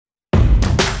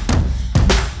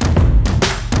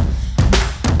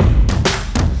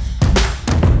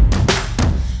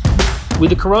With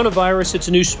the coronavirus, it's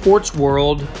a new sports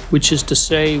world, which is to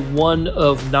say one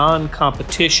of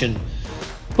non-competition.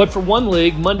 But for one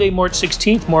league, Monday, March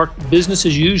 16th marked business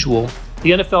as usual.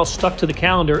 The NFL stuck to the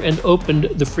calendar and opened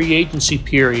the free agency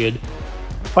period.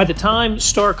 By the time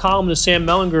star columnist Sam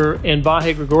Mellinger and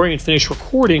Vahe Gregorian finished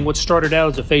recording what started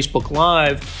out as a Facebook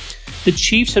Live, the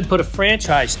Chiefs had put a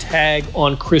franchise tag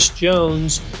on Chris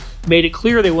Jones, made it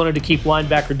clear they wanted to keep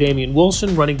linebacker Damian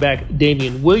Wilson, running back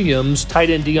Damian Williams, tight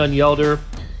end Deion Yelder,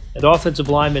 and offensive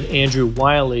lineman Andrew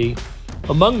Wiley.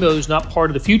 Among those not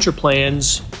part of the future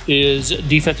plans is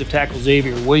defensive tackle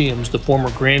Xavier Williams, the former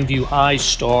Grandview High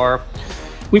star.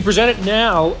 We present it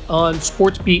now on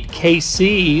SportsBeat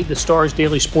KC, the Star's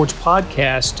daily sports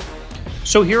podcast.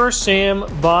 So here are Sam,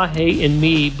 Vahe, and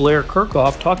me, Blair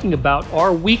Kirchhoff, talking about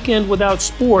our weekend without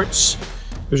sports.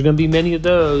 There's going to be many of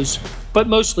those, but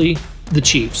mostly the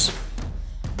Chiefs.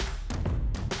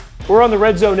 We're on the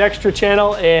Red Zone Extra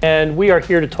channel, and we are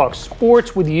here to talk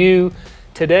sports with you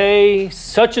today,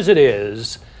 such as it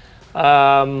is.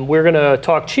 We're going to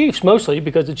talk Chiefs mostly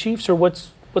because the Chiefs are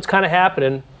what's kind of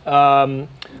happening. But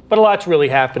a lot's really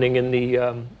happening in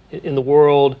the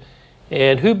world.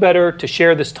 And who better to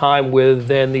share this time with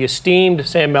than the esteemed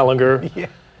Sam Mellinger,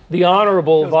 the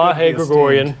honorable Vahe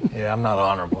Gregorian. Yeah, I'm not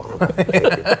honorable.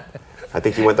 I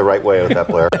think you went the right way with that,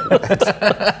 Blair.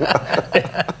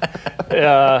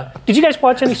 Did you guys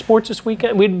watch any sports this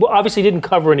weekend? We obviously didn't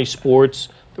cover any sports.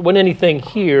 There wasn't anything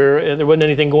here, and there wasn't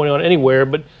anything going on anywhere,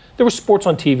 but there was sports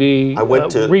on TV, I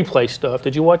went to replay stuff.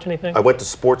 Did you watch anything? I went to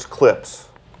Sports Clips,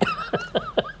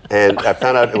 and I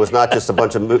found out it was not just a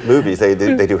bunch of movies. They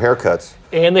do haircuts.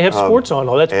 And they have sports on.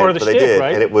 Oh, that's part of the shit,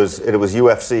 right? And it was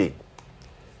UFC.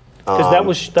 Because that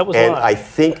was and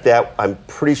live. I'm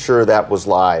pretty sure that was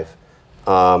live.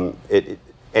 And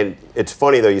it's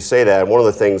funny though you say that. One of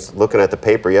the things, looking at the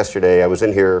paper yesterday, I was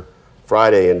in here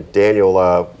Friday, and Daniel,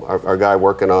 our guy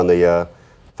working on the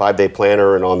 5-day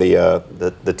planner and on the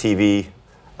TV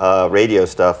radio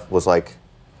stuff, was like,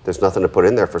 "There's nothing to put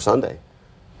in there for Sunday,"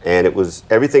 and it was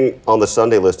everything on the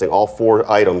Sunday listing. All 4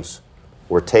 items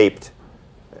were taped.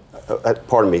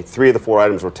 Pardon me, 3 of the 4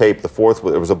 items were taped. The 4th,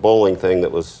 there was a bowling thing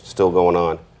that was still going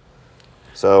on.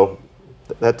 So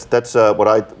that's what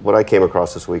I came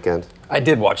across this weekend. I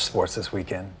did watch sports this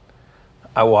weekend.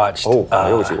 I watched. Oh, I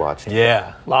know what you watched.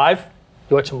 Yeah. Live?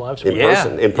 You watched some live sports?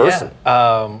 In person.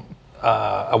 Yeah.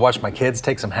 I watched my kids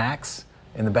take some hacks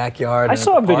in the backyard. I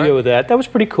saw a video of that. That was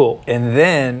pretty cool. And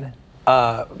then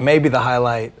maybe the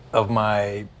highlight of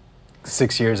my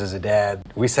 6 years as a dad,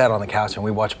 we sat on the couch and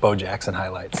we watched Bo Jackson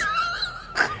highlights.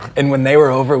 And when they were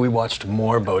over, we watched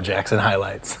more Bo Jackson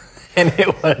highlights. And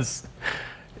it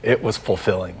was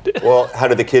fulfilling. Well, how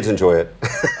did the kids enjoy it?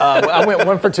 I went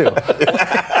 1 for 2.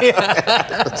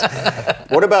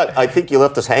 What about, I think you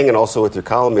left us hanging also with your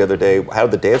column the other day. How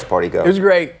did the dance party go? It was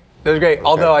great. Okay.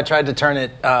 Although I tried to turn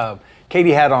it,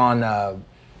 Katie had on,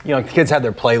 the kids had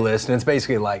their playlist, and it's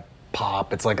basically like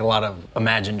pop. It's like a lot of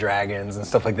Imagine Dragons and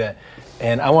stuff like that.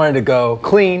 And I wanted to go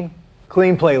clean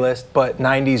playlist, but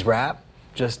 90s rap,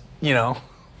 just,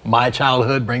 my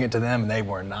childhood, bring it to them, and they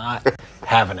were not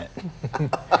having it.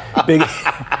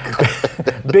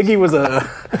 Biggie was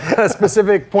a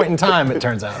specific point in time, it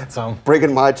turns out. So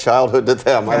bringing my childhood to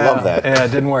them, I love that. Yeah,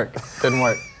 it didn't work.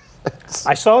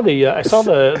 I saw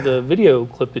the video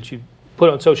clip that you put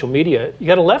on social media. You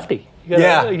got a lefty.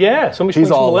 Yeah. Somebody's He's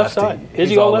playing all from the left lefty. side. Is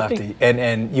he all lefty?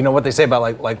 And you know what they say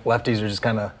about like lefties are just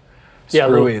kind of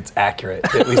screwy. It's accurate,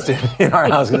 at least in our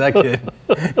house, because that kid.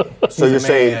 So you're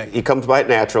saying he comes by it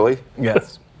naturally?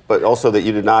 Yes. But also that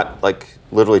you did not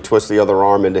literally twist the other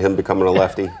arm into him becoming a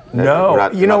lefty? No.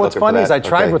 What's funny is I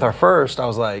tried with our first. I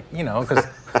was like, because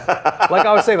like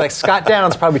I would say, Scott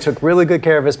Downs probably took really good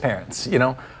care of his parents,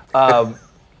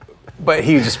 but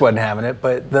he just wasn't having it.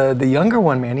 But the younger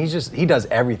one, man, he does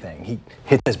everything. He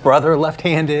hits his brother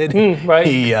left-handed. Right.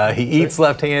 He eats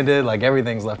left-handed.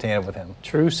 Everything's left-handed with him.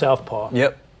 True southpaw.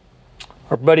 Yep.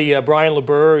 Our buddy Brian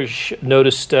LeBurge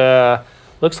noticed.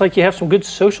 Looks like you have some good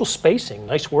social spacing.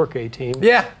 Nice work, A-Team.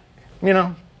 Yeah.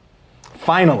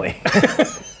 Finally.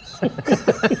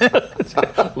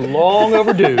 Long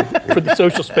overdue for the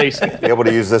social spacing. Be able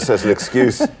to use this as an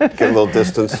excuse, get a little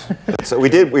distance. So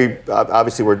we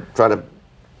obviously we're trying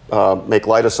to make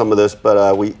light of some of this,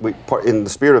 but we in the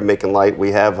spirit of making light,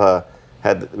 we have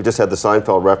we just had the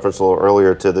Seinfeld reference a little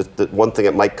earlier to the one thing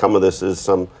that might come of this is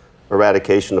some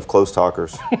eradication of close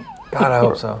talkers. God, I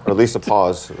hope so. Or at least a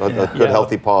pause, a good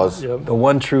healthy pause. Yep. The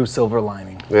one true silver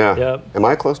lining. Yeah. Yep. Am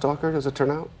I a close talker? Does it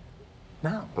turn out?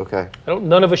 No. Okay.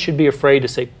 None of us should be afraid to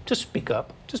say, just speak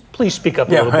up. Just please speak up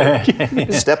a little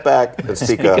bit. Step back and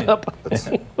speak up.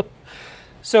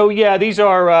 So, these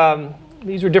are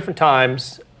these are different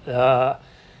times.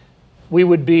 We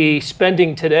would be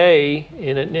spending today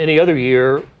in any other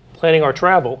year planning our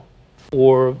travel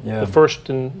for the first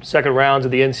and second rounds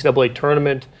of the NCAA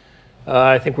tournament.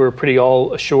 I think we were pretty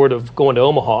all assured of going to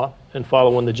Omaha and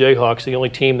following the Jayhawks, the only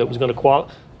team that was going to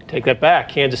qualify. Take that back.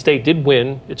 Kansas State did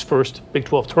win its first Big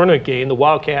 12 tournament game. The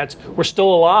Wildcats were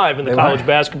still alive in the college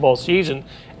basketball season,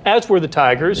 as were the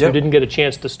Tigers, who didn't get a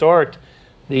chance to start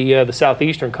the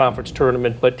Southeastern Conference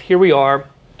tournament. But here we are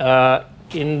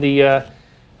in the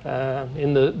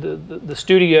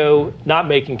studio, not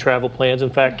making travel plans. In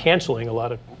fact, canceling a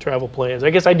lot of travel plans.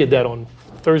 I guess I did that on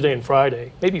Thursday and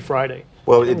Friday, maybe Friday.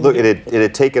 Well, it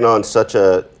had taken on such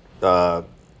a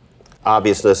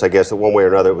obviousness, I guess, that one way or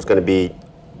another it was going to be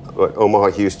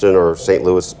Omaha, Houston, or St.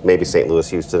 Louis, maybe St. Louis,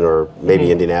 Houston, or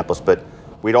maybe Indianapolis. But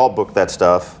we'd all booked that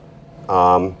stuff.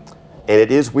 And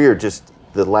it is weird, just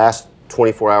the last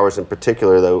 24 hours in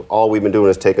particular, though, all we've been doing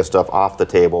is taking stuff off the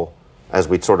table as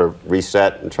we sort of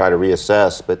reset and try to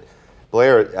reassess. But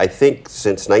Blair, I think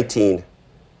since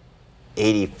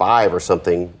 1985 or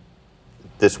something,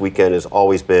 this weekend has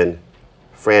always been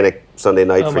frantic Sunday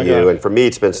night for you. God. And for me,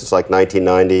 it's been since like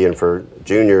 1990, and for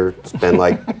Junior, it's been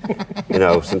like,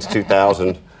 since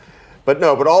 2000. But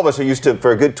all of us are used to,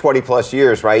 for a good 20 plus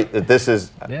years, right, that this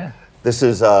is it's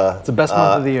the best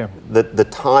month of the year. The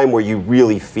time where you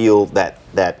really feel that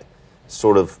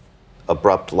sort of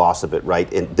abrupt loss of it,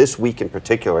 right? And this week in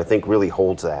particular, I think really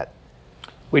holds that.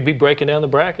 We'd be breaking down the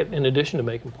bracket in addition to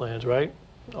making plans, right?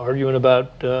 Arguing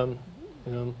about,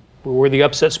 where the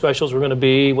upset specials were going to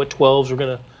be, what 12s were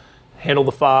going to handle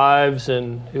the 5s,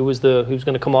 and who's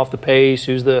going to come off the pace,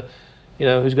 who's going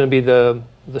to be the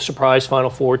surprise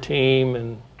Final Four team,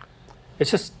 and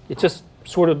it's just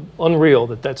sort of unreal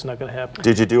that that's not going to happen.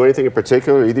 Did you do anything in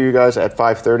particular, either of you guys, at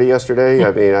 5:30 yesterday?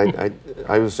 I mean,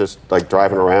 I was just like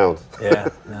driving around. Yeah,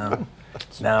 no.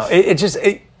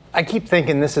 I keep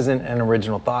thinking this isn't an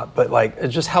original thought, but like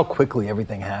it's just how quickly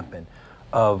everything happened.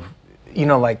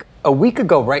 Like a week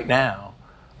ago right now,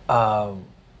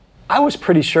 I was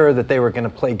pretty sure that they were going to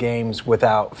play games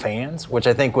without fans, which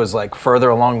I think was like further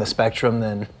along the spectrum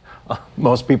than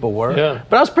most people were. Yeah.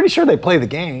 But I was pretty sure they'd play the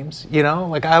games,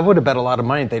 Like I would have bet a lot of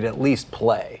money they'd at least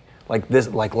play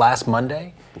like last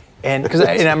Monday. And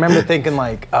I remember thinking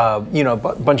a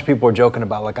bunch of people were joking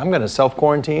about like, I'm going to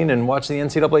self-quarantine and watch the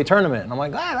NCAA tournament. And I'm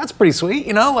like, that's pretty sweet,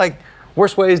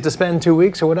 worst ways to spend 2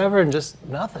 weeks or whatever, and just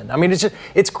nothing. I mean,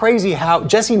 it's crazy how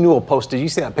Jesse Newell posted. You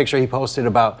see that picture he posted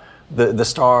about the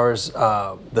Stars,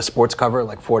 the sports cover,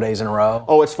 like 4 days in a row?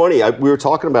 Oh, it's funny. We were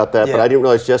talking about that, but I didn't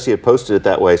realize Jesse had posted it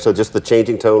that way. So just the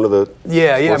changing tone of the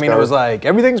Yeah. I mean, cover. it was like,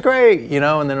 everything's great,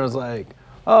 and then it was like,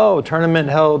 tournament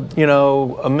held,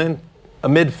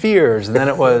 amid fears. And then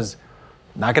it was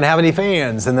not going to have any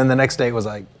fans. And then the next day it was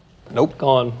like, nope.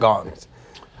 Gone.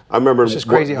 I remember just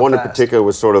crazy how one in fast. particular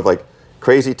was sort of like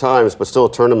crazy times, but still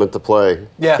a tournament to play.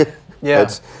 Yeah.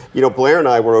 It's, Blair and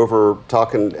I were over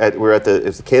talking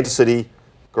it's the Kansas City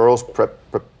Girls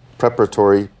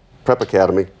Preparatory Prep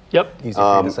Academy. Yep. Easy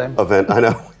for you to say. Event, I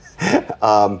know.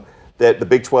 That the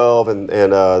Big 12 and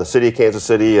the city of Kansas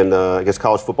City and I guess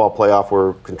college football playoff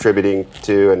were contributing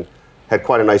to, and had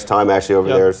quite a nice time actually over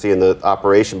there seeing the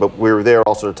operation. But we were there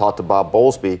also to talk to Bob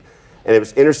Bowlesby, and it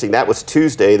was interesting. That was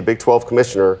Tuesday, the Big 12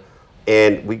 commissioner,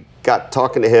 and we got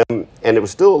talking to him, and it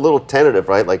was still a little tentative,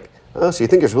 right? Like, so you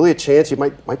think there's really a chance you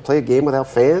might play a game without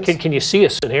fans? Can you see a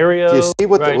scenario? Do you see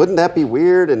right. wouldn't that be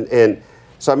weird? And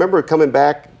so I remember coming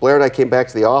back, Blair and I came back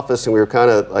to the office, and we were kind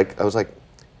of like, I was like,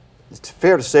 it's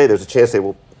fair to say there's a chance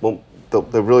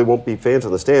there really won't be fans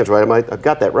in the stands, right? I've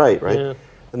got that right? Yeah.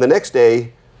 And the next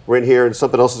day, we're in here and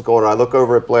something else is going on. I look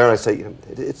over at Blair and I say,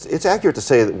 it's accurate to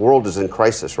say the world is in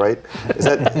crisis, right? Is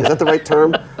that the right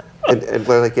term? And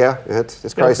Blair's like,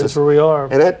 it's crisis. That's where we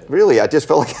are. And that really, I just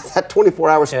felt like that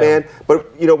 24-hour span. Yeah.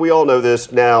 But, we all know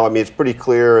this now. I mean, it's pretty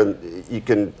clear, and you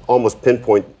can almost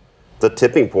pinpoint the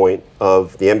tipping point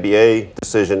of the NBA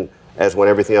decision as when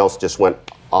everything else just went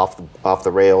off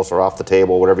the rails or off the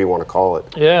table, whatever you want to call it.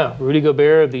 Yeah, Rudy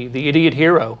Gobert, the idiot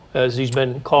hero, as he's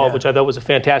been called, which I thought was a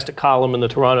fantastic column in the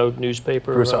Toronto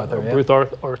newspaper. Bruce Arthur, Bruce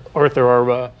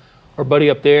Arthur, our buddy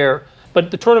up there.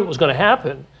 But the tournament was going to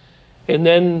happen. And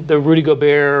then the Rudy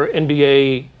Gobert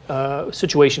NBA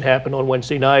situation happened on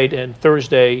Wednesday night, and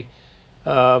Thursday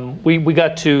we all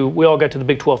got to the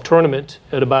Big 12 tournament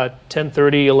at about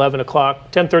 10:30, 11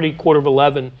 o'clock, 10:30, quarter of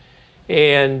 11.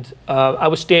 And I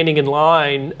was standing in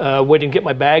line waiting to get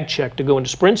my bag checked to go into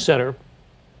Sprint Center.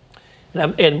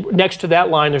 And next to that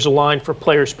line, there's a line for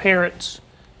players' parents.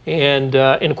 And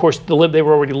of course, they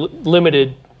were already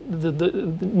limited.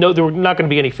 There were not going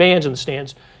to be any fans in the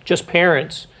stands, just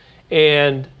parents.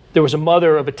 And there was a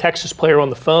mother of a Texas player on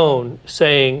the phone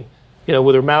saying,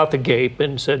 with her mouth agape,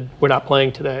 and said, "We're not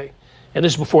playing today." And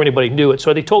this is before anybody knew it.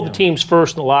 So they told the teams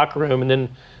first in the locker room, and then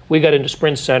we got into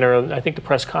Sprint Center, and I think the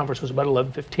press conference was about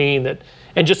 11:15.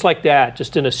 And just like that,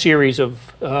 just in a series of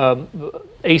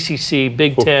ACC,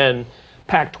 Big Ten,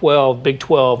 Pac-12, Big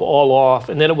 12, all off.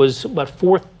 And then it was about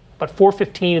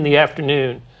 4:15 in the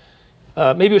afternoon.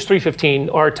 Maybe it was 3:15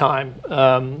 our time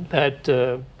that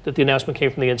the announcement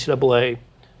came from the NCAA.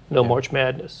 No March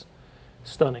Madness.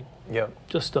 Stunning. Yep.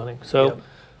 Just stunning. So,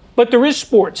 but there is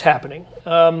sports happening.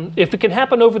 If it can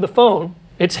happen over the phone,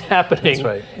 it's happening. That's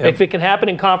right. Yep. If it can happen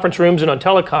in conference rooms and on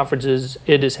teleconferences,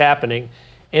 it is happening.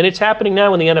 And it's happening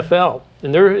now in the NFL.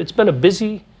 And it's been a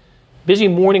busy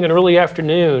morning and early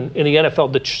afternoon in the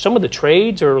NFL. Some of the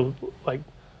trades are like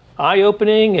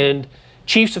eye-opening, and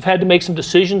Chiefs have had to make some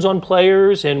decisions on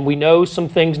players, and we know some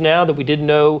things now that we didn't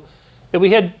know, that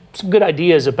we had some good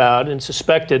ideas about and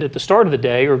suspected at the start of the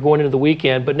day or going into the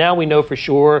weekend, but now we know for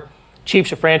sure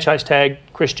Chiefs have franchise tagged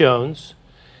Chris Jones.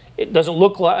 It doesn't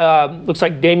look looks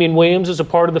like Damian Williams is a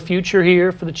part of the future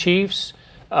here for the Chiefs.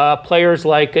 Players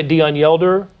like Deion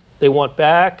Yelder, they want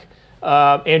back.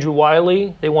 Andrew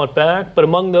Wiley, they want back. But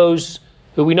among those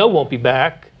who we know won't be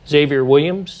back, Xavier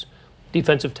Williams,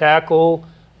 defensive tackle.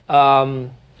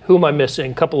 Who am I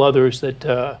missing? A couple others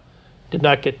that did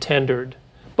not get tendered.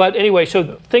 But anyway,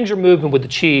 so things are moving with the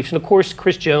Chiefs. And of course,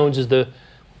 Chris Jones is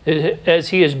as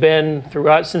he has been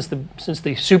throughout since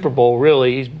the Super Bowl,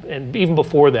 really, and even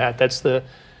before that. That's the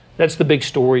big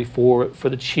story for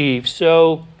the Chiefs.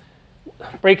 So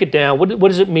break it down. What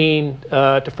does it mean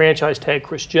to franchise tag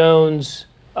Chris Jones?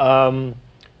 Do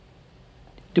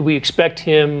we expect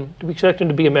him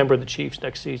to be a member of the Chiefs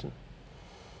next season?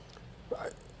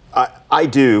 I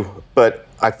do, but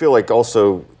I feel like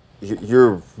also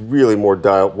you're really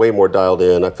way more dialed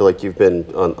in. I feel like you've been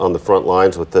on the front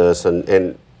lines with this,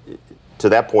 and to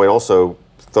that point also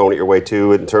throwing it your way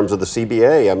too in terms of the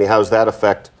CBA. I mean, how does that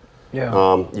affect?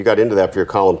 Yeah. You got into that for your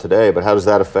column today, but how does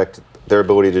that affect their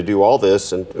ability to do all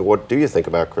this, and what do you think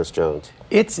about Chris Jones?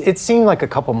 It seemed like a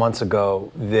couple months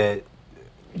ago that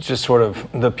just sort of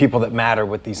the people that matter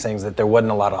with these things, that there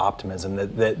wasn't a lot of optimism,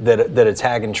 that a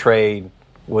tag and trade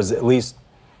was at least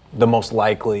the most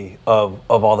likely of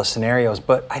all the scenarios.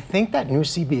 But I think that new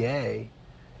CBA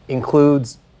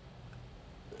includes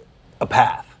a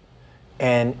path.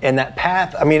 And that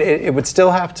path, I mean, it would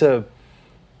still have to,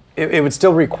 it would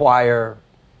still require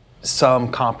some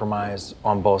compromise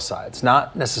on both sides,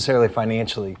 not necessarily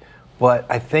financially, but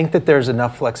I think that there's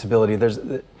enough flexibility.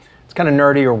 It's kind of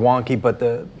nerdy or wonky, but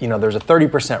there's a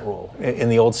 30% rule in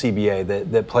the old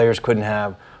CBA that players couldn't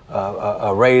have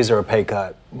a raise or a pay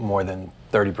cut more than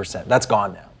 30%. That's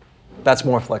gone now. That's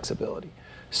more flexibility.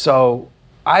 So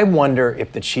I wonder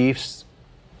if the Chiefs,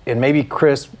 and maybe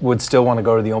Chris would still want to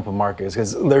go to the open market,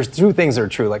 because there's two things that are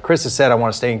true. Like Chris has said, I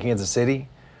want to stay in Kansas City.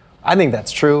 I think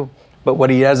that's true. But what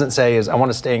he doesn't say is, I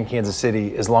want to stay in Kansas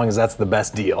City as long as that's the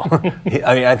best deal.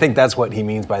 I mean, I think that's what he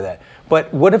means by that.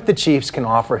 But what if the Chiefs can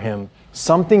offer him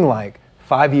something like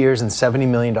 5 years and $70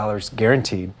 million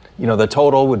guaranteed? The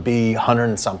total would be 100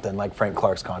 and something, like Frank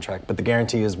Clark's contract, but the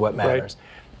guarantee is what matters.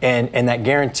 Right. And that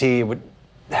guarantee would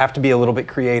have to be a little bit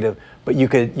creative, but you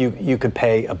could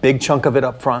pay a big chunk of it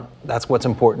up front. That's what's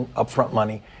important, upfront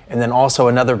money. And then also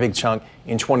another big chunk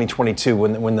in 2022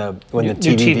 when the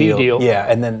TV deal. Yeah,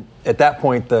 and then at that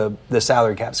point the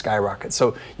salary cap skyrockets.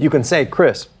 So you can say,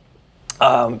 Chris,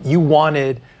 you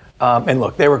wanted, and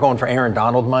look, they were going for Aaron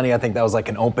Donald money. I think that was like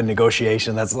an open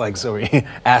negotiation. That's like, so he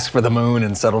asked for the moon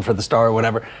and settled for the star or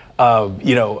whatever.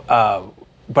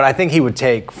 But I think he would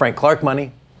take Frank Clark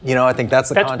money. I think that's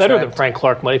the contract. That's better than Frank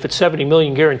Clark money if it's $70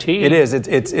 million guaranteed. It is.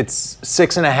 It's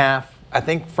 6.5. I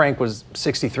think Frank was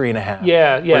 63.5.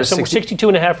 Yeah. So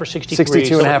 62.5 or 63.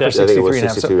 62.5 or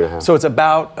 63.5. So it's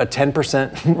about a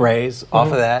 10% raise off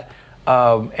of that.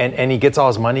 And he gets all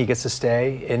his money, he gets to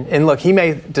stay. And look, he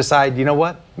may decide, you know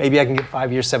what? Maybe I can get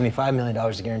 5 years, $75 million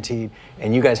guaranteed.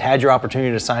 And you guys had your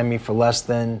opportunity to sign me for less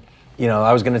than,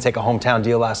 I was going to take a hometown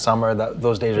deal last summer.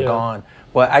 Those days are gone.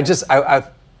 But I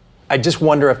just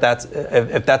wonder if that's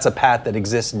a path that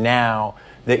exists now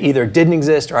that either didn't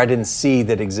exist or I didn't see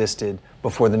that existed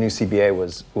before the new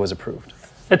CBA was approved.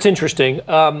 That's interesting.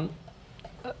 A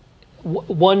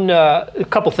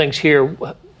couple things here.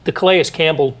 The Calais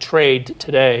Campbell trade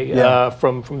today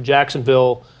from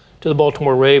Jacksonville to the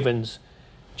Baltimore Ravens.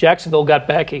 Jacksonville got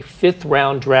back a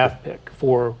 5th-round draft pick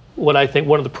for what I think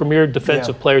one of the premier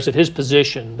defensive players at his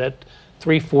position, that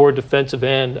 3-4 defensive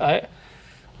end.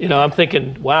 I'm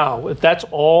thinking, wow, if that's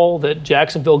all that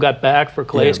Jacksonville got back for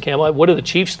Calais Campbell, what are the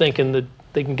Chiefs thinking that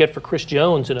they can get for Chris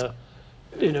Jones in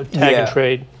tag and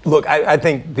trade. Look, I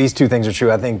think these two things are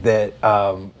true. I think that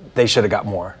they should have got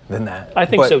more than that. I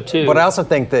think so too. But I also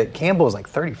think that Campbell is like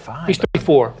 35. He's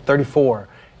 34. 34.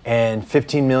 And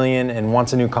 $15 million and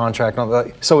wants a new contract. And all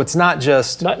that. So it's not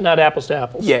just not apples to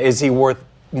apples. Yeah, is he worth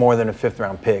more than a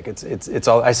 5th-round pick? It's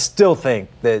all. I still think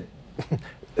that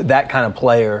that kind of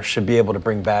player should be able to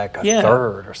bring back a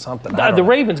third or something. The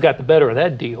Ravens got the better of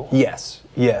that deal. Yes.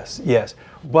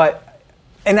 But,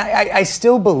 and I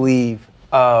still believe,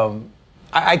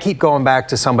 I keep going back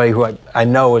to somebody who I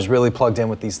know is really plugged in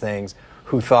with these things,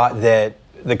 who thought that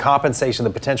the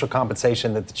potential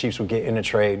compensation that the Chiefs would get in a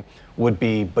trade would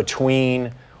be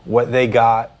between what they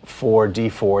got for Dee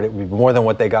Ford. It would be more than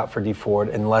what they got for Dee Ford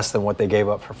and less than what they gave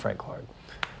up for Frank Clark.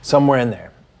 Somewhere in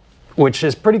there, which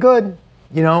is pretty good.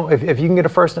 If you can get a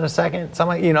first and a second,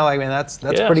 something that's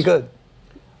pretty good.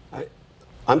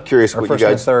 I'm curious or what first you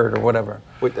and a guys. third or whatever.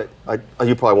 You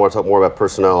probably want to talk more about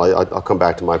personnel. I'll come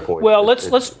back to my point. Well, let's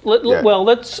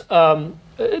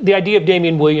the idea of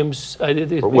Damian Williams.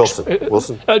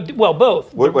 Wilson. Well,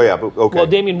 both. Okay. Well,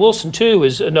 Damian Wilson too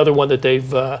is another one that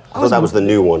they've. I thought that was the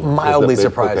new one. Mildly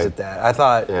surprised at that. I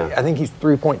thought. Yeah. I think he's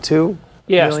 3.2.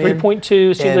 Yeah,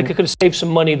 3.2. Seems like it could have saved some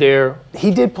money there.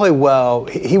 He did play well.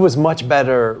 He was much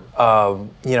better,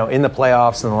 in the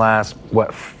playoffs in the last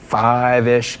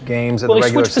 5-ish games of the regular season. Well,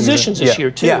 he switched positions this year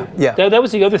too. Yeah. That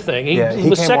was the other thing. He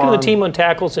was second on the team on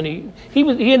tackles, and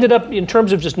he ended up in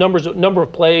terms of just number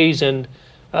of plays and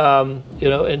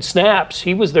and snaps.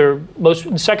 He was their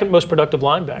second most productive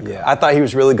linebacker. Yeah, I thought he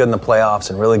was really good in the playoffs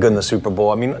and really good in the Super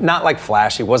Bowl. I mean, not like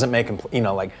flashy. Wasn't making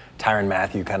like Tyrann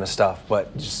Mathieu kind of stuff,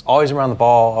 but just always around the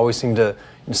ball. Always seemed to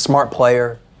smart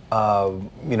player.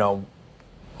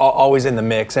 Always in the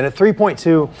mix. And at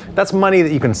 3.2, that's money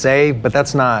that you can save, but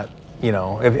that's not.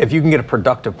 If you can get a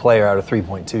productive player out of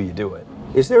 3.2, you do it.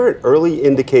 Is there an early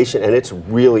indication, and it's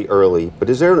really early, but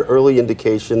is there an early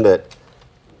indication that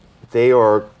they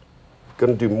are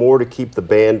going to do more to keep the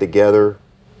band together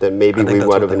than maybe we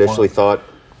might have initially thought?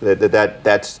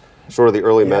 That's sort of the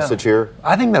early message here?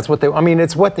 I think that's what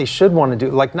it's what they should want to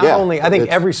do. Like, not only, I think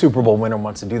every Super Bowl winner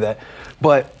wants to do that,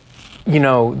 but,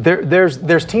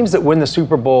 there's teams that win the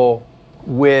Super Bowl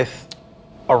with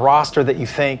a roster that you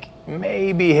think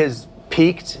maybe has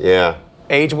peaked. Yeah.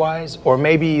 Age-wise, or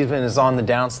maybe even is on the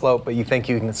downslope, but you think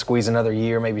you can squeeze another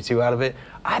year, maybe 2 out of it.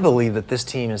 I believe that this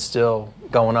team is still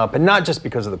going up, and not just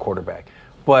because of the quarterback.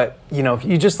 But, if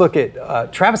you just look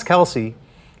at Travis Kelce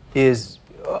is,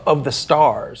 of the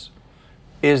stars,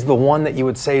 is the one that you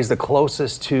would say is the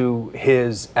closest to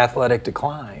his athletic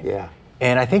decline. Yeah.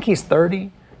 And I think he's 30.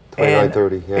 29,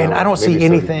 30, yeah. And I don't see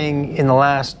anything in the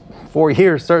last 4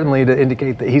 years, certainly, to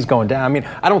indicate that he's going down. I mean,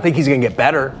 I don't think he's going to get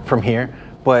better from here.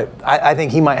 But I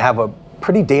think he might have a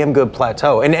pretty damn good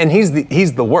plateau, and he's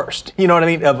the worst. You know what I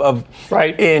mean? Of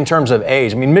right in terms of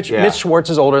age. I mean, Mitch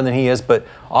Schwartz is older than he is, but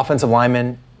offensive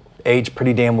linemen age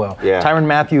pretty damn well. Yeah. Tyrann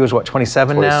Mathieu is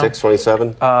 27 now.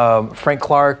 27. Frank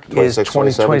Clark 26, is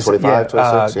 25,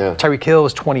 26. Tyreek Hill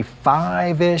is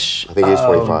 25-ish. I think he's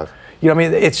 25.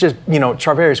 It's just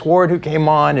Charvarius Ward, who came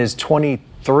on, is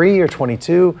 23 or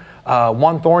 22.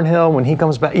 Juan Thornhill, when he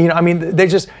comes back,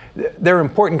 they're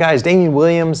important guys. Damian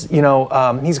Williams,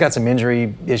 he's got some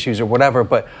injury issues or whatever,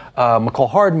 but McCole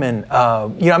Hardman,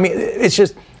 it's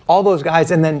just all those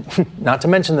guys, and then not to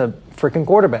mention the freaking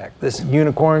quarterback, this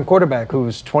unicorn quarterback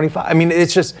who's 25. I mean,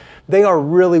 it's just they are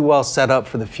really well set up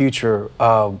for the future.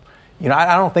 I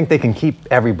don't think they can keep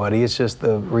everybody. It's just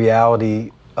the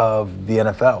reality of the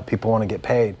NFL. People want to get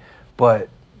paid, but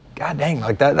God dang,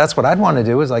 like that's what I'd want to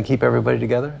do is like keep everybody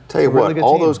together. Tell you what,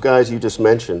 all those guys you just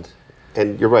mentioned,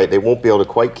 and you're right, they won't be able to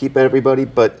quite keep everybody,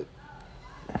 but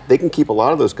they can keep a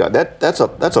lot of those guys. That's a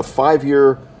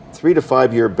 5-year, 3 to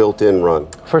 5 year built-in run.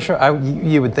 For sure,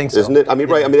 you would think so. Isn't it? I mean,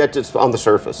 right, I mean, that's just on the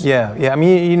surface. Yeah. I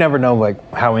mean, you never know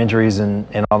like how injuries and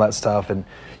all that stuff. And,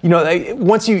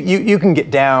 once you can get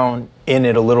down in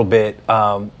it a little bit,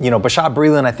 Bashaud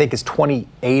Breeland, I think, is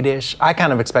 28-ish. I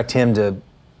kind of expect him to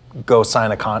go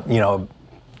sign a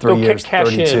 3 years,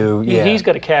 32. Yeah, he's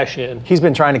got to cash in. He's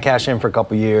been trying to cash in for a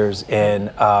couple years, and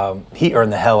he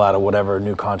earned the hell out of whatever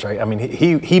new contract. I mean,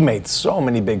 he made so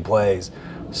many big plays.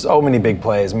 I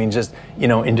mean, just,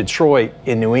 in Detroit,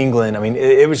 in New England, I mean,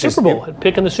 it was Super Bowl,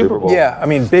 picking the Super Bowl. Yeah, I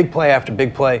mean, big play after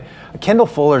big play. Kendall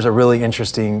Fuller's a really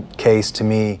interesting case to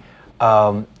me.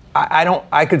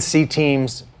 I could see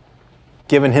teams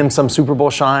giving him some Super Bowl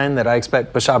shine that I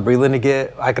expect Bashaud Breeland to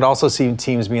get. I could also see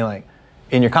teams being like,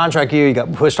 in your contract year, you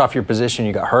got pushed off your position,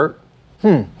 you got hurt.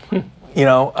 Yeah.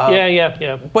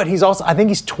 But he's also, I think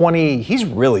he's 20, he's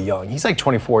really young. He's like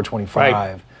 24,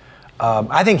 25.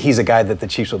 I think he's a guy that the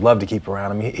Chiefs would love to keep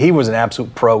around. I mean, he was an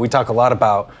absolute pro. We talk a lot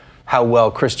about how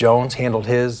well Chris Jones handled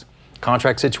his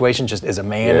contract situation just as a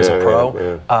man, as a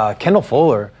pro. Kendall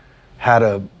Fuller had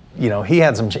he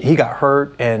got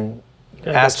hurt and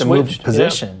asked to move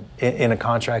position in a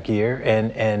contract year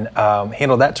and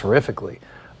handled that terrifically,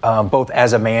 both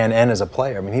as a man and as a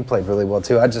player. I mean, he played really well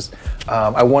too.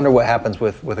 I wonder what happens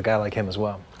with a guy like him as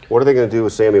well. What are they going to do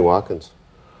with Sammy Watkins?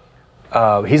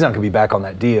 He's not going to be back on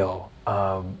that deal,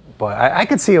 but I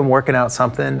could see him working out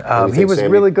something. He was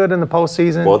really good in the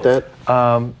postseason. Want that?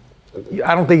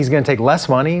 I don't think he's going to take less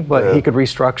money, but he could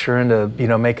restructure into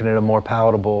making it a more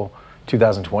palatable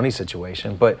 2020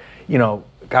 situation. But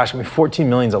gosh, I mean, $14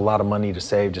 million is a lot of money to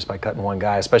save just by cutting one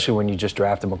guy, especially when you just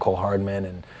drafted McCole Hardman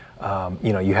and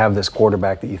you have this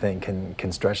quarterback that you think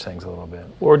can stretch things a little bit.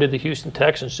 Or did the Houston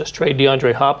Texans just trade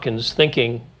DeAndre Hopkins,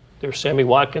 thinking there's Sammy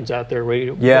Watkins out there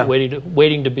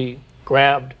waiting to be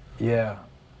grabbed? Yeah.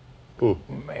 Ooh.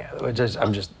 Man,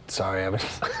 I'm just sorry. We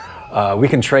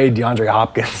can trade DeAndre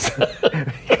Hopkins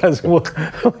because we'll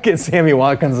get Sammy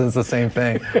Watkins. It's the same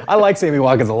thing. I like Sammy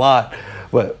Watkins a lot,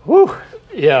 but whew,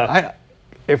 yeah.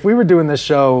 If we were doing this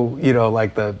show,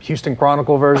 like the Houston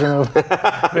Chronicle version of if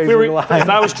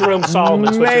I was Jerome Solomon,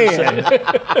 that's what you're saying.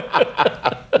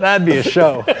 That'd be a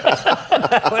show.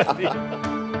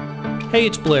 Hey,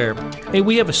 it's Blair. Hey,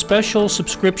 we have a special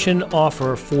subscription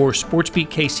offer for SportsBeat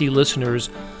KC listeners.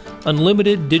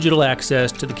 Unlimited digital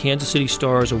access to the Kansas City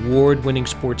Star's award-winning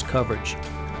sports coverage.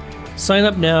 Sign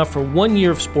up now for 1 year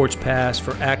of Sports Pass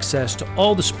for access to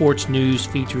all the sports news,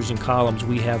 features, and columns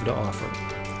we have to offer.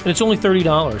 And it's only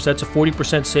 $30. That's a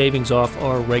 40% savings off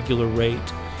our regular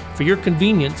rate. For your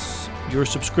convenience, your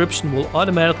subscription will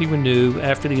automatically renew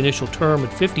after the initial term at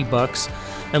 $50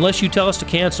 unless you tell us to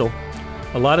cancel.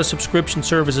 A lot of subscription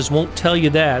services won't tell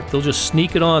you that. They'll just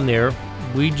sneak it on there.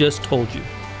 We just told you.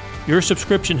 Your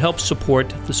subscription helps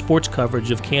support the sports coverage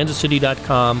of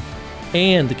kansascity.com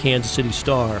and the Kansas City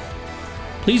Star.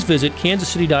 Please visit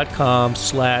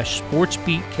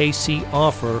kansascity.com/SportsBeatKC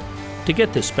offer to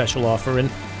get this special offer. And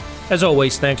as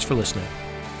always, thanks for listening.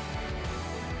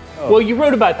 Well, you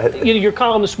wrote about, your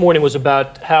column this morning was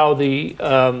about how the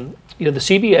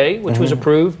CBA, which was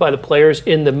approved by the players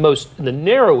in the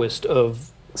narrowest of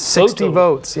 60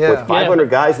 votes, yeah. With 500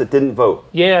 guys that didn't vote.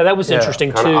 Yeah, that was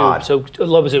interesting too. Odd. So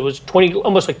it was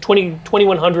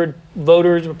 2,100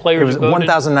 voters or players. It was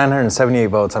 1,978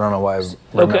 votes. I don't know why I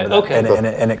remember that. Okay.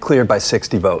 And it cleared by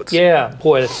 60 votes. Yeah,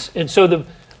 boy, and so the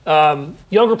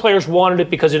younger players wanted it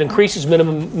because it increases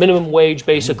minimum wage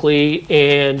basically,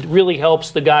 and really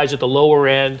helps the guys at the lower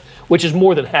end, which is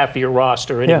more than half of your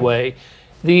roster anyway.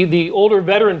 Yeah. The older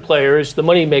veteran players, the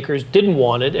money makers, didn't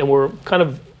want it and were kind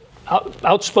of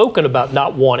outspoken about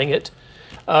not wanting it,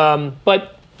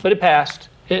 but it passed.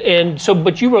 And so,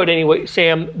 but you wrote anyway,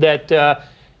 Sam, that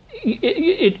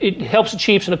it helps the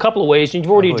Chiefs in a couple of ways, and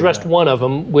you've already addressed one of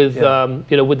them with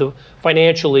with the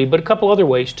financially, but a couple other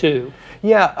ways too.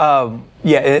 Yeah,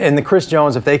 and the Chris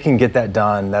Jones, if they can get that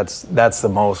done, that's the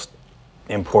most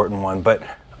important one. But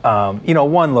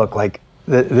one look like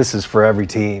this is for every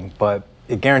team, but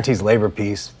it guarantees labor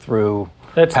peace through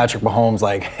Patrick Mahomes'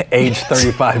 age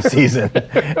 35 season,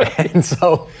 and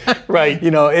so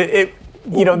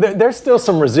there's still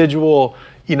some residual.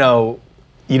 You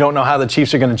don't know how the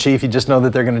Chiefs are going to chief. You just know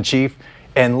that they're going to chief,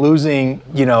 and losing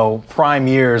prime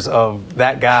years of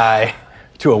that guy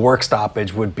to a work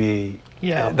stoppage would be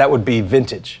that would be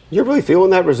vintage. You're really feeling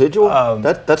that residual?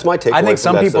 That's my takeaway. I think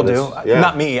some people do. Yeah.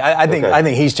 Not me. I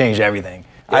think he's changed everything.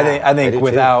 Yeah, I think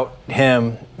without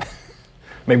him.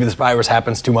 Maybe this virus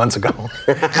happens 2 months ago.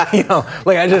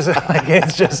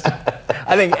 It's just,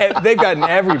 I think they've gotten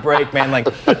every break, man. Like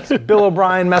Bill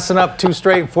O'Brien messing up 2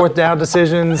 straight 4th down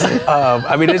decisions.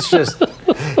 It's just,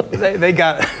 they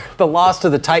got the loss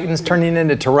to the Titans turning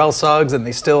into Terrell Suggs, and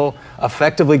they still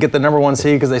effectively get the number 1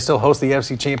 seed because they still host the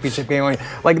AFC Championship game.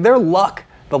 Like their luck,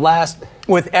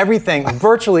 with everything,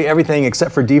 virtually everything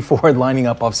except for Dee Ford lining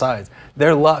up offsides,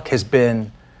 their luck has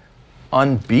been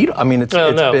unbeatable. I mean, it's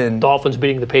been Dolphins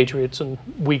beating the Patriots in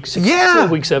week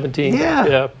 17.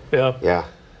 Yeah.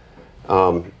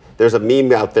 There's a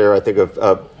meme out there. I think it's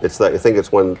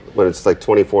when it's like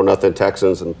 24-0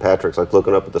 Texans and Patrick's like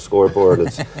looking up at the scoreboard.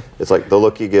 It's like the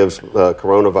look he gives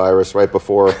coronavirus right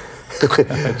before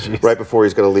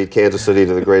he's going to lead Kansas City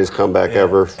to the greatest comeback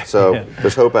ever. So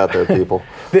there's hope out there, people.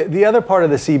 The other part of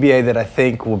the CBA that I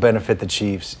think will benefit the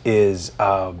Chiefs is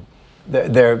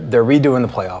they're redoing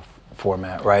the playoff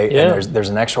format, right? Yeah. And there's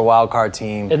an extra wild card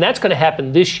team. And that's going to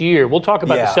happen this year. We'll talk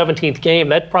about the 17th game.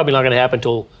 That's probably not going to happen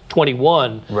until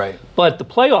 21. Right. But the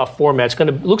playoff format's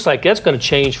looks like that's going to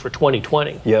change for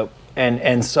 2020. Yep.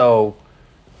 And so,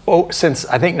 since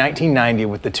I think 1990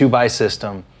 with the 2-bye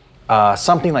system,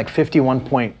 something like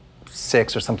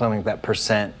 51.6 or something like that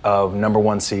percent of number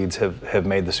 1 seeds have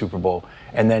made the Super Bowl.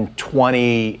 And then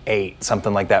 28,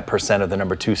 something like that percent of the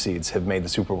number 2 seeds have made the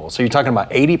Super Bowl. So you're talking about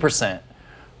 80%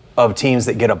 of teams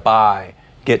that get a bye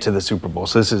get to the Super Bowl.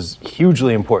 So this is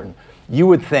hugely important. You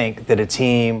would think that a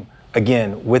team,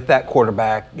 again, with that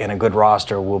quarterback and a good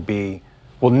roster will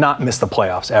not miss the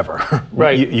playoffs ever.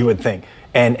 Right. You would think.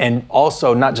 And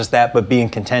also not just that, but be in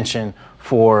contention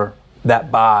for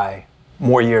that bye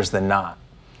more years than not.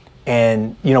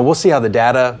 And, we'll see how the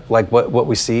data, like what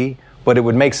we see, but it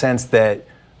would make sense that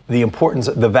the importance,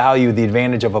 the value, the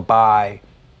advantage of a bye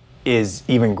is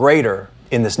even greater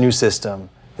in this new system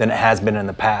than it has been in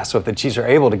the past. So if the Chiefs are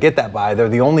able to get that bye, they're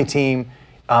the only team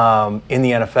in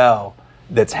the NFL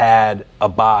that's had a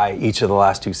bye each of the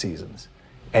last 2 seasons.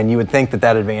 And you would think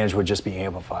that advantage would just be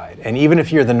amplified. And even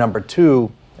if you're the number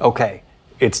 2, okay,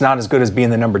 it's not as good as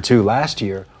being the number 2 last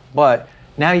year, but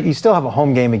now you still have a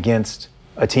home game against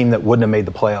a team that wouldn't have made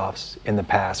the playoffs in the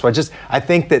past. So I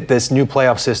think that this new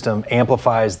playoff system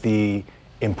amplifies the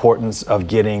importance of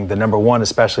getting the number 1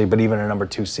 especially, but even a number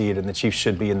 2 seed, and the Chiefs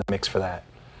should be in the mix for that.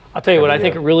 I'll tell you what, I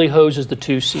think it really hoses the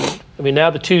 2 seed. I mean, now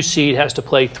the 2 seed has to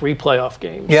play 3 playoff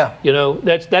games. Yeah.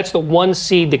 That's the 1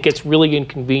 seed that gets really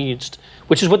inconvenienced,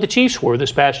 which is what the Chiefs were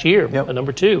this past year, at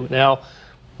number 2. Now,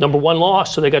 number 1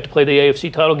 lost, so they got to play the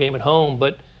AFC title game at home,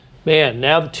 but man,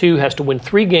 now the 2 has to win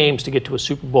 3 games to get to a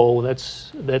Super Bowl.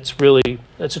 That's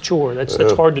a chore.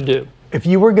 That's hard to do. If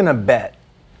you were going to bet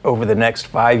over the next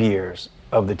 5 years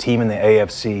of the team in the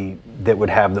AFC that would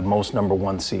have the most number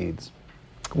 1 seeds,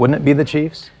 wouldn't it be the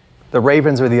Chiefs? The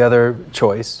Ravens are the other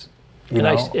choice.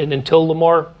 And until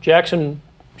Lamar Jackson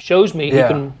shows me he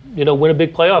can, win a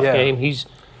big playoff game, he's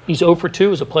 0 for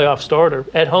 2 as a playoff starter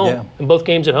at home, in both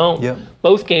games at home. Yeah.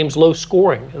 Both games low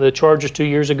scoring. The Chargers 2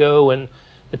 years ago and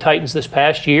the Titans this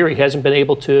past year, he hasn't been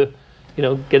able to,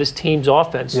 get his team's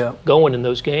offense going in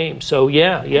those games. So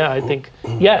I think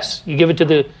yes, you give it to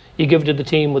the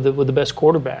team with the best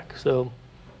quarterback. So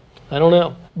I don't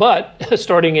know, but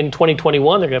starting in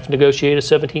 2021, they're going to have to negotiate a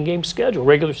 17-game schedule,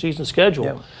 regular season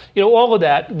schedule. Yeah. All of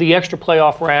that, the extra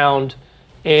playoff round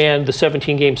and the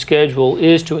 17-game schedule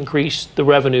is to increase the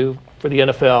revenue for the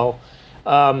NFL.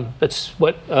 That's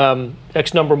what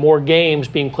X number more games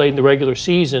being played in the regular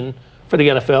season for the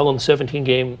NFL in the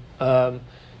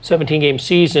 17-game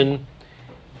season.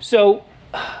 So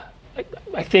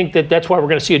I think that's why we're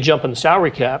going to see a jump in the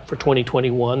salary cap for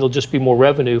 2021. There'll just be more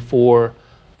revenue for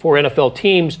NFL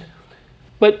teams.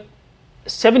 But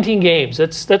 17 games,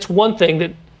 that's one thing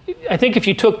that I think if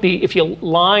you took each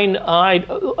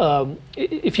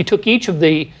of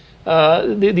the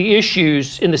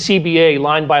issues in the CBA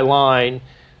line by line,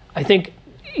 I think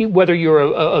whether you're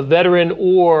a veteran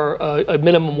or a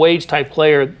minimum wage type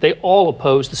player, they all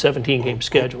oppose the 17-game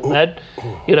schedule. That,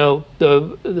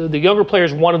 the younger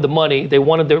players wanted the money, they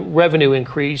wanted the revenue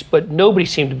increase, but nobody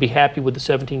seemed to be happy with the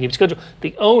 17-game schedule.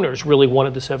 The owners really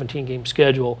wanted the 17-game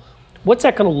schedule. What's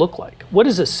that going to look like? What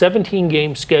is a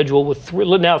 17-game schedule with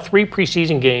now 3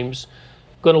 preseason games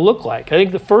going to look like? I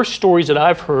think the first stories that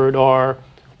I've heard are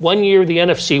 1 year the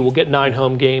NFC will get 9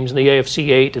 home games and the AFC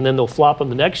 8, and then they'll flop them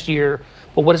the next year.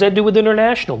 But what does that do with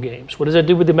international games? What does that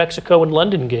do with the Mexico and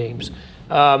London games?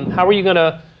 How are you going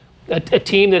to a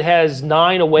team that has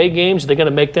 9 away games? Are they going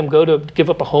to make them give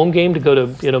up a home game to go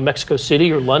to Mexico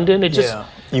City or London? It just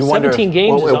 17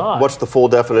 games is odd. What's the full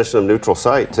definition of neutral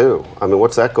site too? I mean,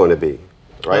 what's that going to be,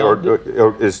 right?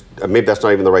 Or is maybe that's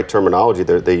not even the right terminology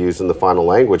they use in the final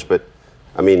language? But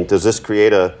I mean, does this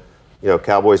create a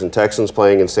Cowboys and Texans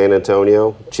playing in San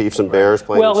Antonio, Chiefs and Bears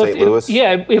playing in St.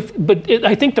 Louis?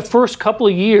 I think the first couple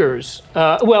of years,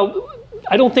 I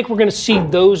don't think we're going to see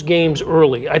those games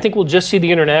early. I think we'll just see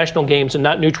the international games and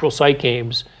not neutral site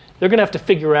games. They're going to have to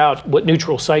figure out what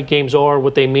neutral site games are,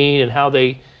 what they mean, and how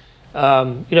they,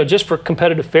 just for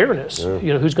competitive fairness,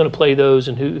 who's going to play those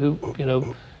and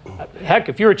who. Heck,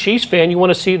 if you're a Chiefs fan, you want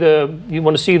to see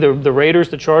the Raiders,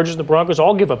 the Chargers, the Broncos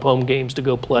all give up home games to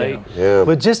go play. Yeah.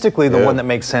 Logistically, the one that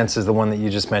makes sense is the one that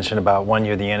you just mentioned about 1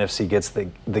 year the NFC gets the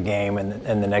game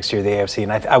and the next year the AFC.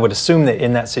 And I would assume that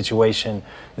in that situation,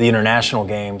 the international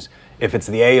games, if it's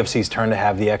the AFC's turn to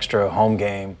have the extra home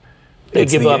game,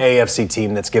 it's the AFC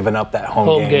team that's given up that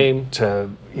home game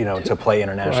to play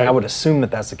international. Right. I would assume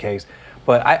that that's the case.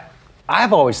 But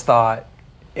I've always thought,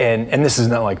 and this is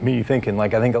not like me thinking,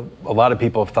 like I think a lot of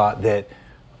people have thought that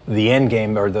the end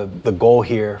game or the goal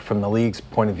here from the league's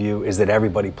point of view is that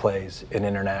everybody plays an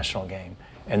international game.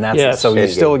 And that's so you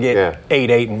still get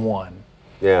 8-1.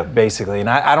 Yeah. Basically. And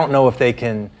I don't know if they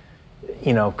can,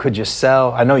 could you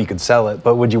sell? I know you could sell it,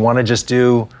 but would you want to just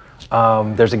do?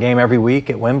 There's a game every week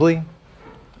at Wembley.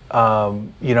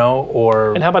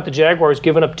 Or and how about the Jaguars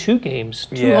giving up two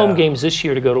home games this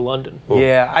year to go to London?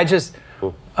 Yeah,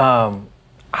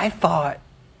 I thought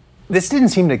this didn't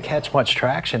seem to catch much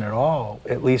traction at all,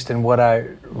 at least in what I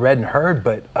read and heard.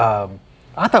 But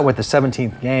I thought with the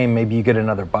 17th game, maybe you get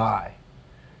another bye,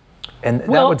 and that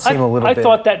would seem a little bit. I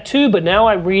thought that too, but now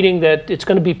I'm reading that it's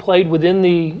going to be played within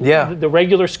the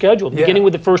regular schedule, beginning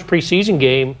with the first preseason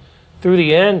game through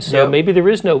the end. So maybe there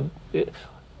is no.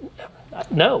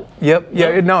 No. Yep.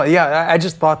 Yeah. No. Yeah. I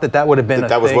just thought that would have been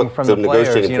that was what from the players,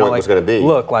 negotiating point was going to be.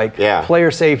 Look,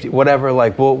 player safety, whatever.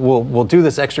 Like we'll do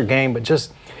this extra game, but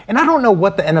just and I don't know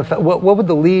what the NFL, what would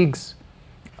the league's,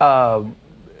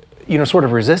 sort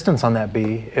of resistance on that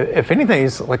be? If anything,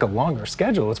 it's like a longer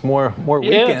schedule. It's more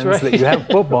weekends that you have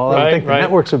football. I would think the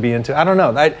networks would be into. I don't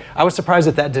know. I was surprised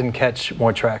that didn't catch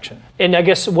more traction. And I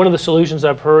guess one of the solutions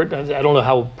I've heard, I don't know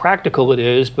how practical it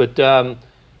is, but.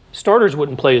 Starters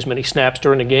wouldn't play as many snaps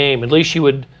during the game. At least you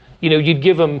would, you'd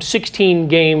give them 16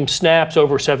 game snaps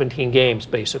over 17 games,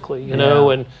 basically,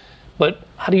 but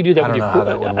how do you do that with your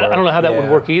quarterback? I don't know how that would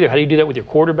work either. How do you do that with your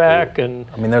quarterback? And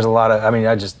I mean, there's a lot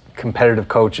of, competitive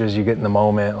coaches, you get in the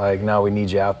moment, like, no, we need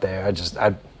you out there. I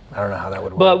don't know how that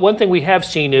would work. But one thing we have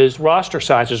seen is roster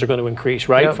sizes are going to increase,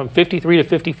 right? Yep. From 53 to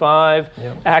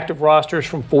 55, active rosters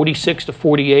from 46 to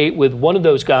 48, with one of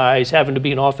those guys having to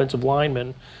be an offensive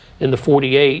lineman in the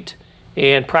 48,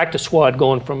 and practice squad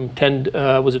going from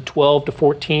 12 to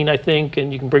 14, I think,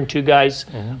 and you can bring two guys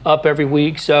up every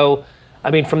week. So,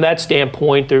 from that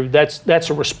standpoint, that's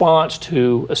a response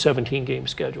to a 17-game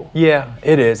schedule. Yeah,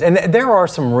 it is. And there are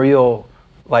some real,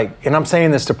 and I'm saying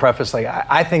this to preface,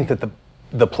 I think that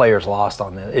the players lost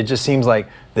on this. It just seems like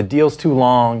the deal's too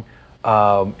long,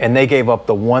 and they gave up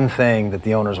the one thing that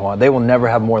the owners want. They will never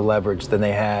have more leverage than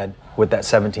they had with that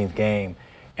 17th game.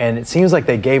 And it seems like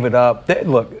they gave it up.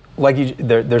 Look,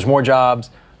 there's more jobs.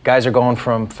 Guys are going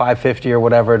from $550 or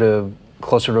whatever to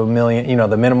closer to $1 million.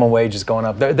 The minimum wage is going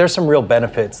up. There's some real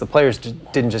benefits. The players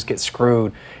didn't just get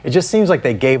screwed. It just seems like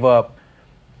they gave up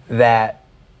that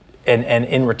and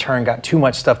in return got too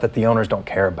much stuff that the owners don't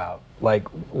care about. Like,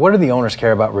 what do the owners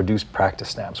care about reduced practice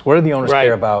snaps? What do the owners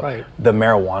care about the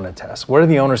marijuana test? What do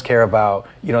the owners care about,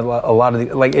 a lot of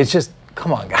it's just,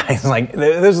 come on, guys.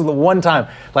 This is the one time.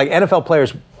 NFL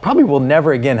players probably will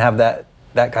never again have that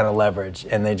kind of leverage,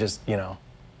 and they just, and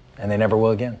they never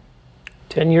will again.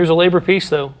 10 years of labor peace,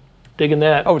 though. Digging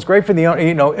that. Oh, it's great for the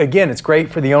owner. Again, it's great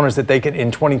for the owners that they can,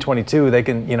 in 2022, they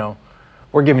can,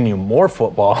 we're giving you more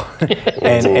football,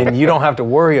 and you don't have to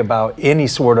worry about any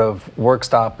sort of work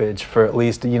stoppage for at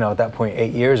least, at that point,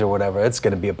 8 years or whatever. It's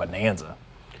going to be a bonanza.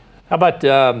 How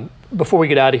about, before we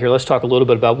get out of here, let's talk a little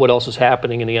bit about what else is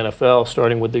happening in the NFL,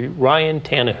 starting with the Ryan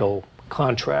Tannehill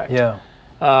contract. Yeah.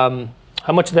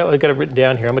 How much of that, I got it written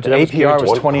down here, how much of that APR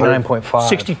was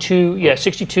 29.5.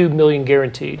 62 million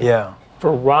guaranteed. Yeah.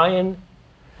 For Ryan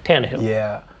Tannehill.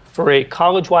 Yeah. For a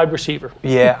college wide receiver.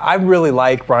 Yeah, I really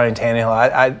like Ryan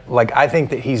Tannehill. I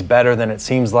think that he's better than it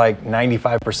seems like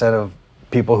 95% of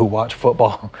people who watch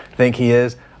football think he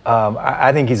is.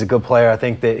 I think he's a good player. I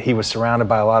think that he was surrounded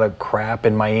by a lot of crap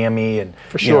in Miami, and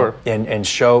for sure,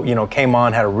 came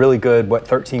on, had a really good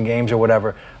 13 games or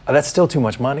whatever. That's still too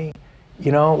much money,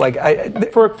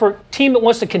 for a team that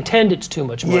wants to contend, it's too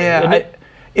much money. Yeah,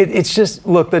 it's just,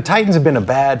 look, the Titans have been a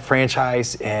bad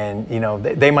franchise, and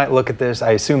they might look at this.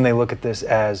 I assume they look at this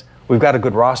as, we've got a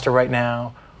good roster right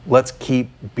now. Let's keep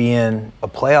being a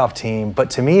playoff team. But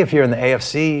to me, if you're in the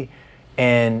AFC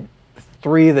and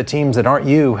three of the teams that aren't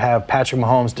you have Patrick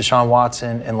Mahomes, Deshaun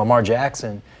Watson, and Lamar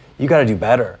Jackson, you got to do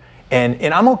better.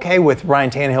 And I'm okay with Ryan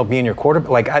Tannehill being your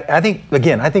quarterback. I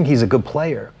think he's a good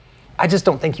player. I just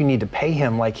don't think you need to pay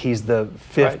him like he's the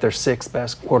fifth or sixth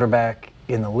best quarterback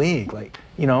in the league.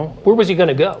 Where was he going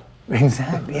to go?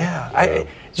 Exactly. Yeah.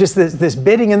 Just this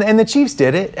bidding, and the Chiefs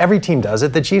did it. Every team does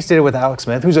it. The Chiefs did it with Alex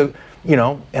Smith, who's an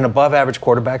above average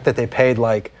quarterback that they paid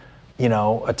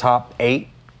a top 8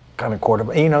 kind of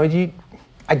quarterback.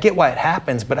 I get why it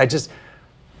happens, but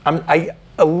I'm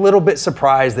a little bit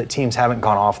surprised that teams haven't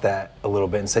gone off that a little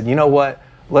bit and said, you know what,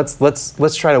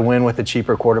 let's try to win with a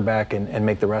cheaper quarterback and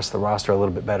make the rest of the roster a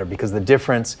little bit better, because the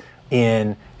difference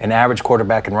in an average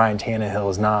quarterback and Ryan Tannehill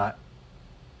is not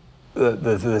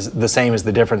the same as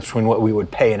the difference between what we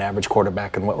would pay an average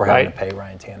quarterback and what we're having to pay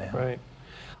Ryan Tannehill. Right.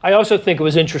 I also think it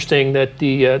was interesting that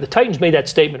the Titans made that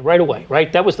statement right away.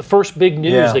 Right, that was the first big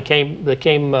news that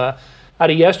came out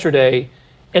of yesterday.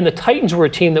 And the Titans were a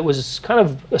team that was kind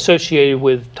of associated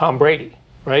with Tom Brady,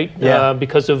 right? Yeah.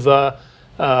 Because of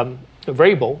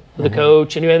Vrabel, the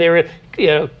coach, and they were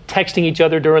texting each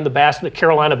other during the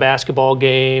Carolina basketball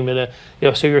game, and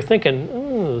so you're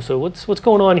thinking, so what's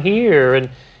going on here? And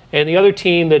the other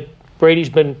team that Brady's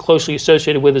been closely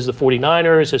associated with is the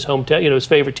 49ers, his hometown, his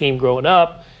favorite team growing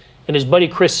up, and his buddy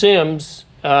Chris Sims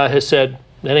has said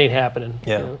that ain't happening.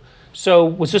 Yeah. So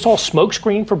was this all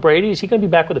smokescreen for Brady? Is he going to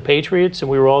be back with the Patriots? And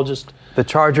we were all just the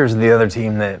Chargers are the other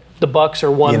team that the Bucs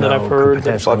are one that I've heard.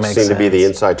 Potentially Bucs makes seem to be the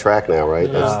sense. inside track now, right?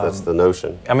 That's the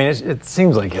notion. I mean, it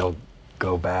seems like he'll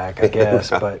go back, I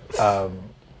guess. But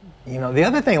the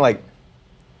other thing, like,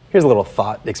 here's a little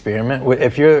thought experiment.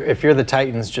 If you're the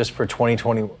Titans just for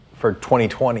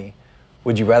 2020,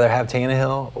 would you rather have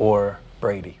Tannehill or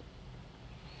Brady?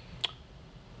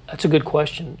 That's a good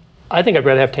question. I think I'd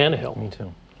rather have Tannehill. Me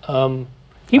too. I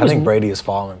think Brady has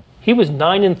fallen. He was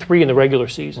 9-3 in the regular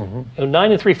season.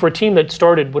 9-3 for a team that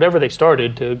started whatever they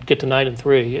started to get to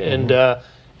 9-3,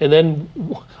 and then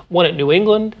won at New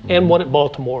England and won at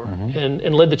Baltimore,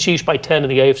 and led the Chiefs by 10 in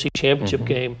the AFC Championship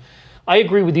game. I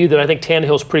agree with you that I think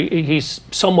Tannehill's he's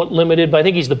somewhat limited, but I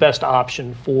think he's the best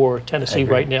option for Tennessee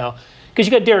right now because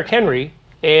you got Derrick Henry,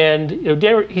 and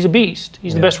he's a beast.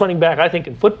 He's the best running back I think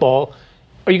in football.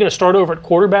 Are you going to start over at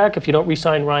quarterback if you don't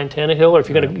re-sign Ryan Tannehill, or if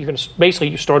you're going to basically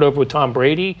you start over with Tom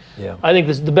Brady? Yeah. I think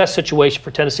this is the best situation for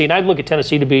Tennessee, and I'd look at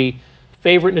Tennessee to be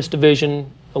favorite in its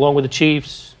division, along with the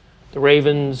Chiefs, the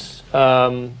Ravens,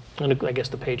 and I guess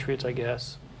the Patriots. In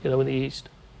the East.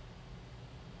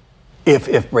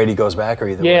 If Brady goes back, or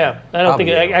either way. Yeah, I don't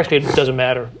think actually it doesn't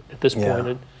matter at this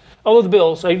point. Although the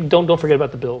Bills, don't forget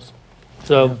about the Bills.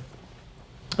 So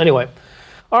anyway.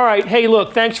 All right. Hey,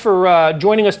 look, thanks for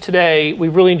joining us today. We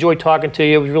really enjoyed talking to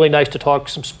you. It was really nice to talk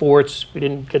some sports. We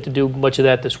didn't get to do much of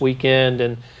that this weekend.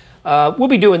 And we'll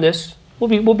be doing this.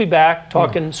 We'll be back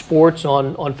talking sports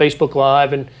on Facebook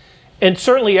Live and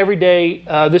certainly every day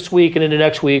this week and into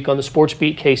next week on the Sports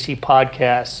Beat KC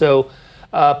podcast. So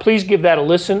please give that a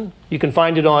listen. You can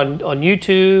find it on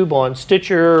YouTube, on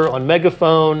Stitcher, on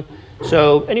Megaphone.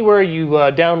 So anywhere you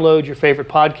download your favorite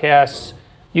podcasts,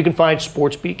 you can find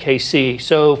Sports Beat KC.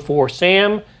 So for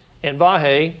Sam and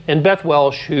Vahe and Beth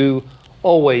Welsh, who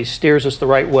always steers us the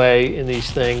right way in these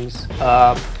things,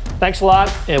 thanks a lot,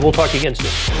 and we'll talk to you again soon.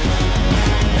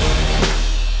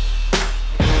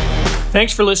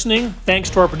 Thanks for listening. Thanks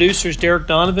to our producers, Derek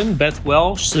Donovan, Beth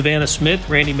Welsh, Savannah Smith,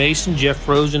 Randy Mason, Jeff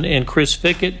Rosen, and Chris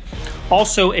Fickett.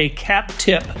 Also, a cap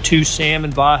tip to Sam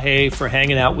and Vahe for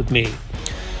hanging out with me.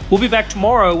 We'll be back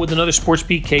tomorrow with another Sports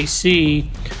Beat KC.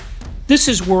 This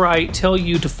is where I tell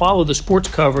you to follow the sports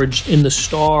coverage in the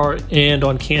Star and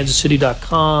on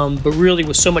kansascity.com, but really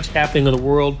with so much happening in the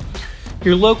world,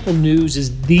 your local news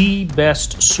is the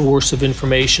best source of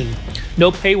information. No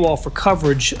paywall for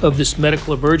coverage of this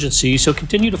medical emergency, so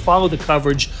continue to follow the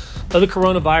coverage of the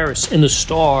coronavirus in the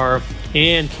Star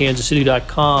and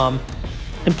kansascity.com,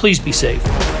 and please be safe.